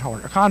contrite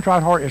heart? A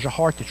contrite heart is a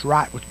heart that's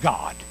right with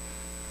God,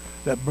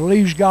 that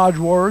believes God's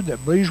word,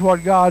 that believes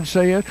what God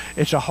says.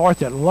 It's a heart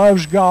that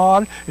loves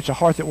God. It's a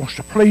heart that wants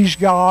to please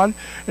God.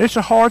 And it's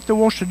a heart that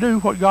wants to do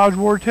what God's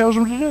word tells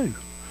him to do.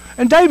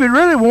 And David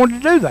really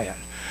wanted to do that.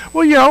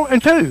 Well,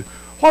 and two,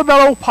 what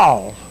about old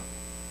Paul?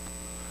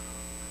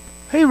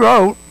 He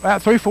wrote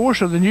about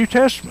 3/4 of the New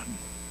Testament.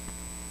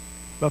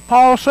 But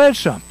Paul said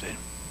something.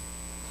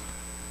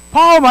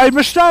 Paul made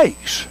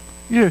mistakes.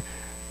 He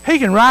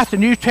can write the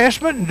New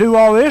Testament and do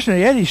all this, and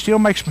yet he still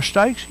makes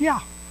mistakes. Yeah.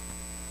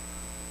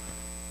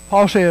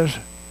 Paul says,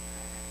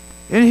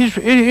 in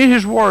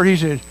his word, he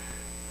said,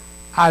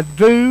 I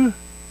do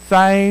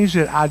things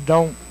that I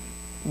don't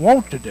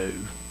want to do,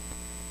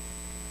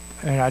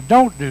 and I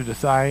don't do the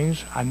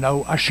things I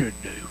know I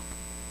should do.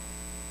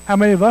 How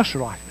many of us are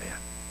like that?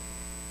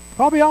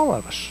 Probably all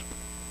of us.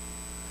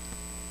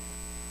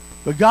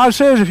 But God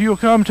says, if you'll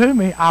come to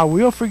me, I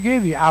will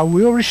forgive you. I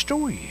will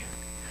restore you.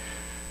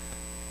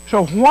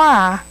 So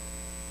why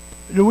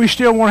do we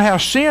still want to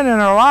have sin in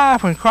our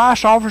life when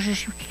Christ offers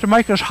us to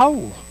make us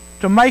whole,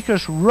 to make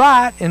us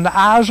right in the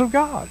eyes of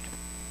God,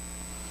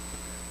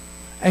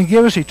 and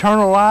give us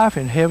eternal life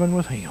in heaven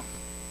with him?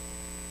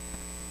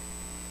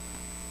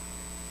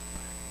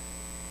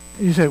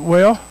 He said,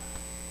 well,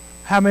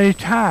 how many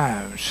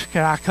times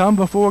can I come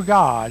before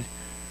God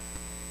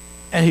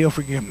and he'll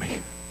forgive me?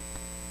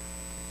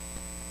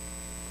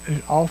 As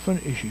often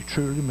as you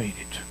truly mean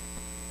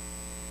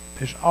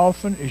it. As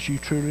often as you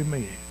truly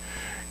mean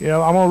it.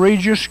 I'm going to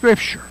read you a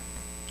scripture.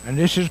 And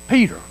this is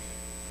Peter.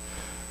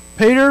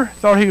 Peter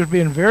thought he was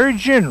being very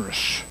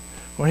generous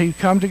when he'd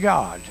come to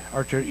God.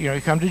 Or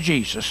he'd come to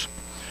Jesus.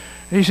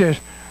 And he says,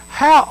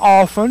 how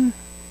often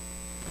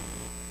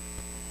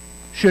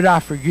should I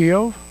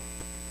forgive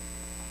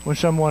when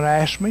someone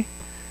asks me?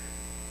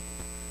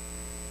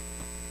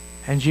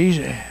 And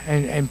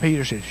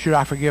Peter said, should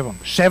I forgive them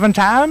 7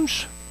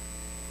 times?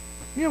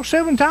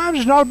 7 times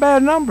is not a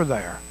bad number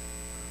there.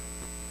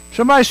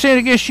 Somebody sinned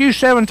against you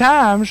 7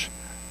 times.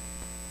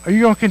 Are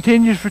you going to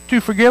continue to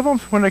forgive them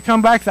when they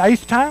come back the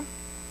 8th time?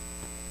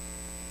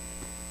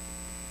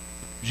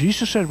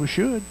 Jesus said we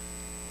should.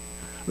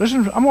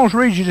 Listen, I'm going to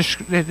read you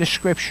this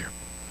scripture.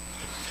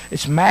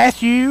 It's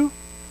Matthew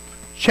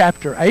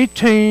chapter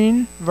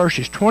 18,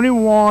 verses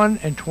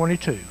 21 and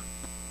 22. It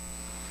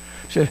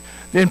says,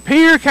 then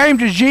Peter came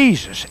to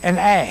Jesus and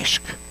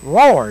asked,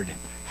 Lord,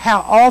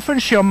 how often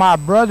shall my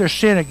brother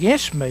sin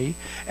against me,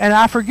 and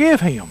I forgive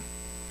him?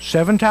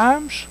 7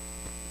 times?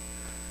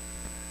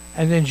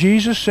 And then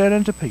Jesus said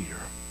unto Peter,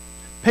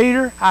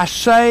 Peter, I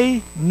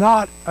say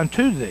not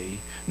unto thee,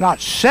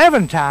 not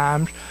 7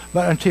 times,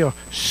 but until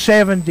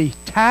 70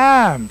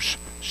 times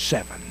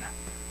 7.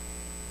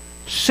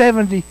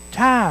 70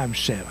 times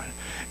 7.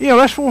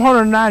 That's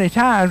 490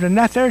 times, and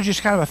that there's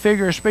just kind of a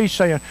figure of speech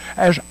saying,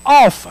 as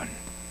often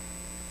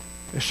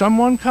as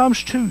someone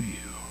comes to you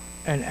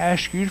and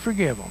ask you to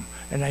forgive them,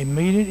 and they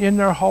mean it in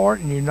their heart,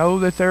 and you know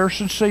that they're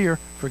sincere,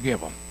 forgive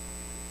them.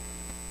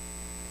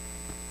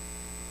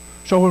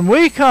 So when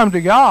we come to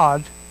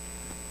God,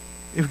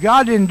 if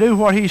God didn't do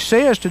what he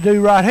says to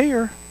do right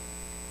here,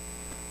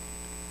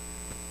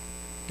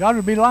 God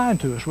would be lying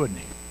to us, wouldn't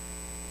he?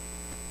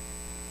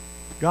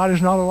 God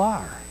is not a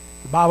liar.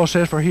 The Bible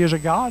says, for he is a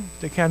God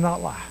that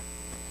cannot lie.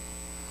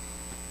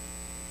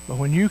 But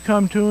when you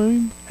come to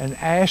him and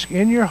ask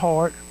in your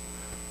heart,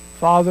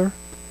 Father,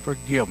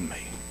 forgive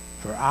me,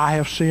 for I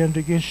have sinned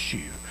against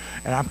you,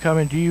 and I'm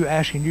coming to you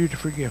asking you to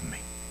forgive me.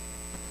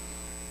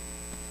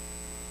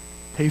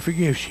 He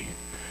forgives you.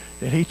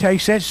 Then he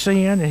takes that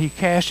sin and he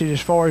casts it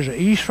as far as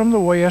the east from the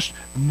west,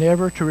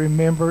 never to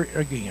remember it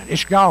again.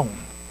 It's gone.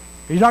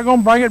 He's not going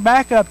to bring it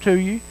back up to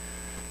you.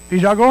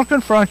 He's not going to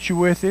confront you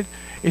with it.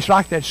 It's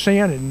like that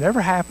sin had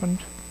never happened.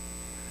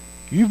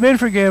 You've been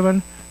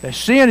forgiven. That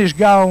sin is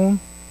gone.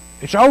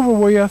 It's over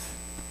with.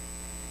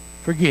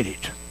 Forget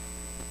it.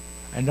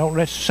 And don't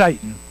let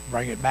Satan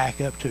bring it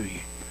back up to you.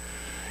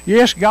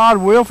 Yes, God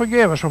will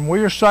forgive us. When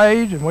we are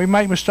saved and we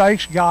make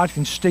mistakes, God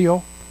can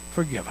still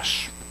forgive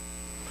us.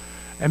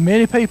 And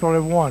many people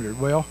have wondered,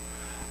 well,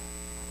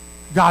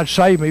 God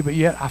saved me, but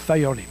yet I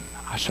failed him.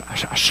 I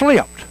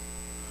slipped.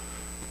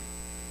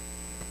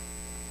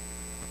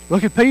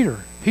 Look at Peter.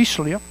 He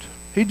slipped.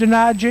 He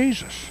denied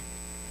Jesus.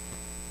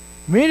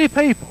 Many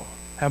people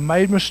have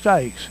made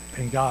mistakes,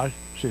 and God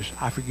says,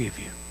 I forgive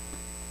you.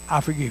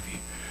 I forgive you.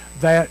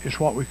 That is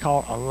what we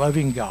call a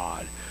loving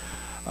God.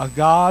 A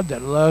God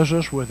that loves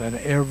us with an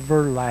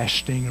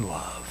everlasting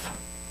love.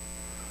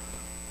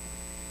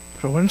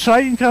 So when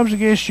Satan comes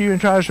against you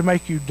and tries to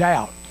make you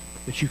doubt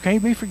that you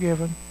can't be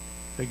forgiven,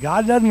 that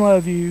God doesn't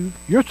love you,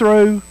 you're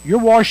through, you're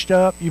washed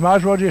up, you might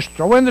as well just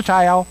throw in the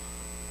towel.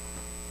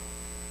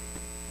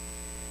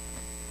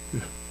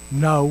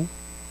 No.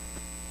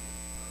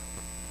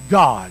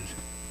 God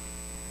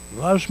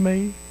loves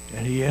me,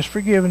 and he has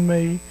forgiven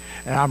me,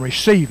 and I'm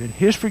receiving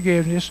his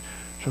forgiveness.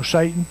 So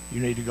Satan,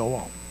 you need to go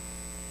on.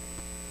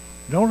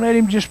 Don't let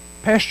him just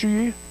pester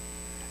you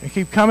and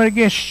keep coming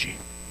against you,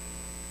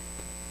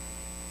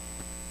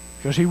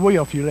 because he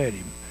will if you let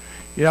him.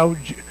 You know,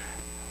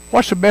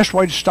 what's the best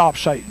way to stop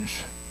Satan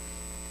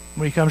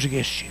when he comes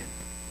against you?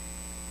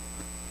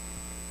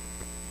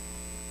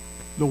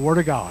 The Word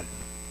of God.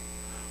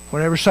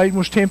 Whenever Satan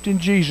was tempting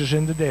Jesus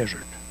in the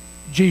desert,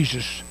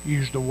 Jesus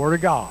used the Word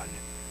of God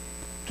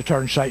to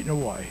turn Satan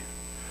away.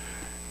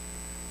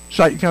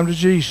 Satan come to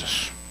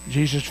Jesus.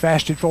 Jesus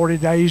fasted 40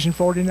 days and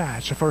 40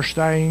 nights. The first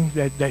thing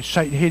that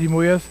Satan hit him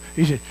with,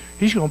 he said,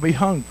 he's going to be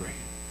hungry.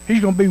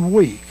 He's going to be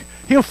weak.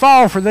 He'll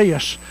fall for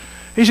this.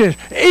 He says,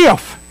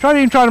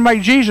 trying to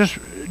make Jesus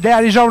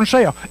doubt his own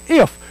self.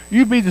 If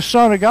you be the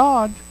Son of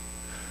God,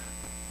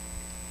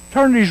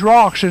 turn these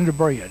rocks into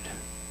bread.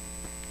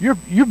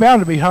 You're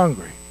bound to be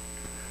hungry.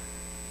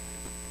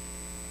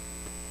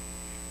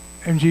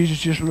 And Jesus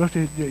just looked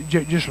at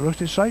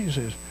Satan and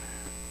says,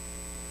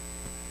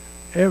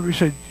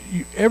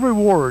 every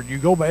word, you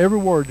go by every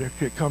word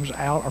that comes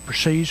out or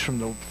proceeds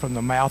from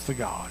the mouth of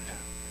God.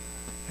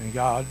 And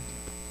God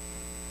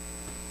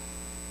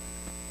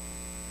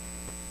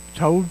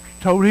told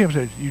him,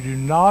 said, you do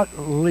not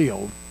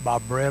live by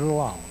bread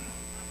alone,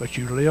 but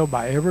you live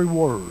by every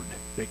word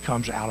that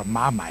comes out of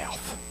my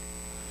mouth.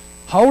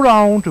 Hold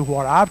on to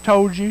what I've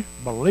told you,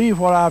 believe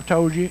what I've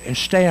told you, and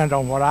stand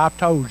on what I've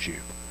told you,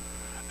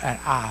 and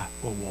I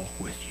will walk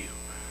with you.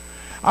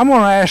 I'm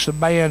going to ask the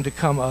band to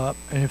come up,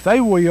 and if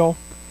they will,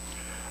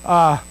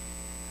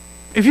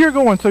 if you're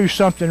going through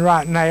something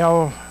right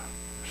now,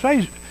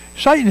 say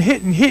Satan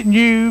hitting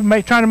you,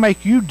 trying to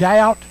make you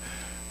doubt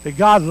that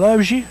God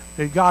loves you,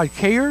 that God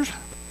cares,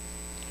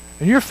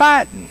 and you're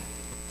fighting.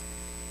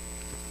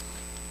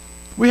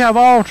 We have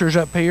altars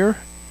up here,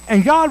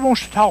 and God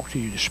wants to talk to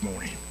you this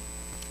morning.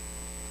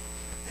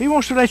 He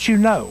wants to let you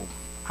know,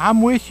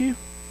 I'm with you.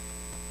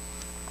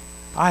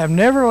 I have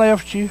never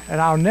left you,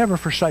 and I'll never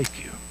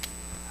forsake you.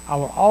 I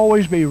will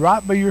always be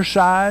right by your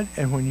side,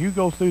 and when you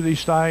go through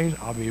these things,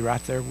 I'll be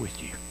right there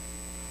with you.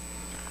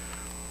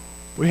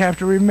 We have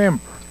to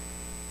remember,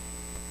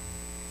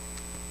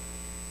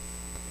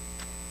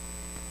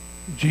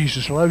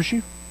 Jesus loves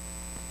you.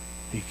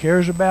 He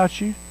cares about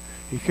you.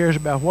 He cares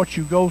about what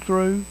you go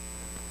through,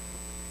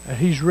 and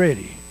he's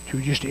ready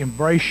to just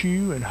embrace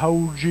you and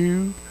hold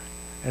you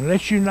and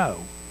let you know,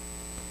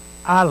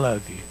 I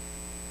love you.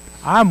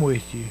 I'm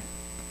with you.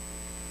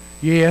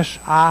 Yes,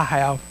 I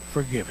have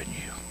forgiven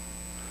you.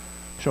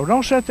 So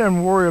don't sit there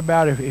and worry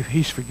about if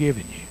he's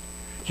forgiven you.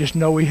 Just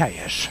know he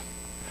has.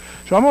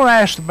 So I'm going to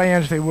ask the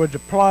bands if they would to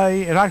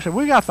play. And like I said,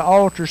 we got the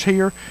altars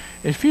here.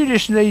 If you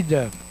just need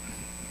to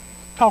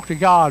talk to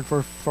God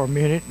for a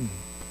minute and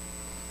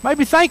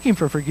maybe thank him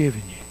for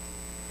forgiving you,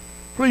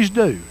 please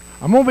do.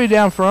 I'm going to be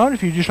down front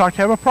if you'd just like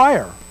to have a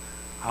prayer.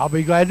 I'll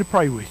be glad to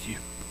pray with you.